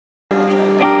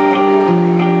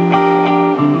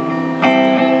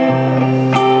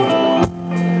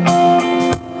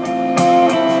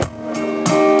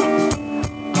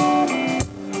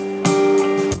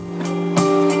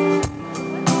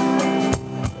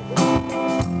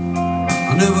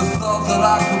thought that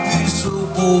I could be so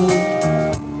bold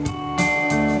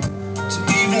to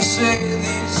even say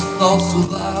these thoughts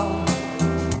aloud.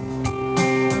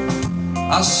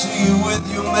 I see you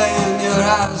with your man, your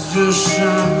eyes just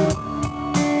shine,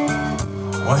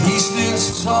 while he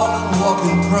stands tall and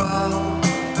walking proud.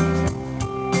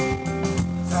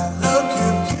 That look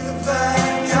you give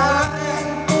that guy,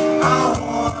 I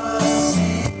wanna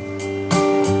see,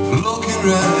 looking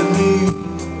right at me.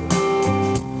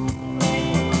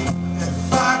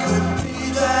 If I could be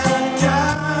that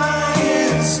guy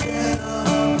instead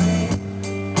of me,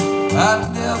 I'd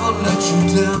never let you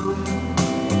down.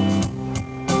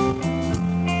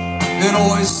 It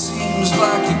always seems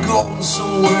like you're going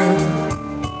somewhere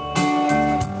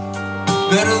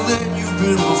better than you've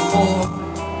been before.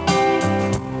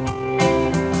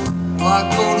 I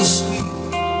go to sleep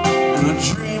and I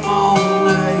dream all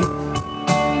night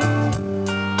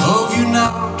of you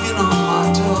knocking on my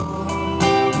door.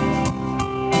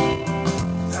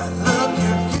 That look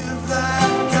you give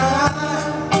that guy,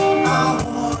 I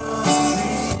wanna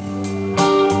see,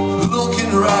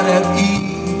 looking right at me.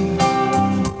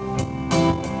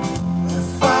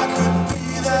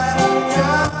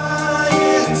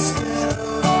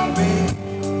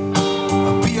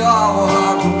 All I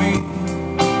can be,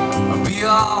 I'll be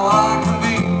all I can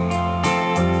be.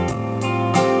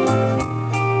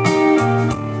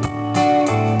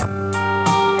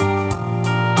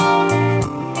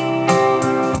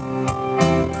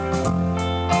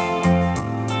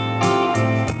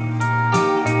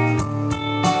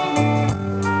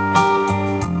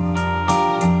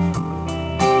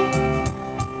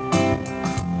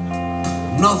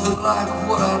 Nothing like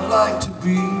what I'd like to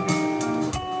be.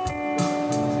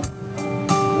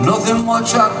 Nothing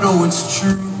much, I know it's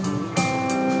true.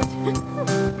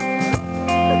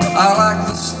 I like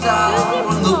the style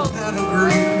and the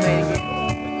pedigree,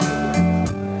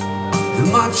 and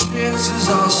my chances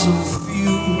are so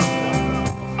few.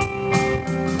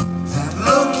 That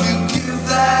look you give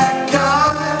that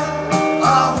guy, I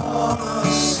wanna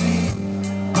see,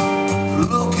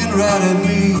 looking right at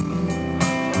me.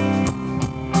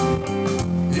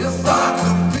 If I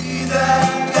could be that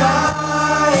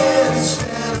guy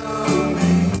instead of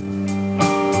me,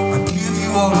 I'd give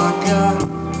you all I got.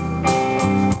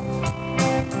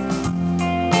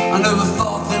 I never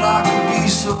thought that I could be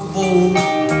so bold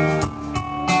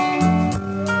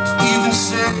to even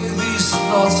say these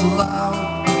thoughts aloud.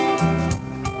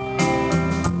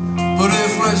 But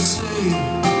if I say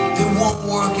it won't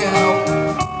work out,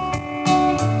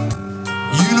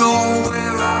 you know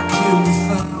where I can be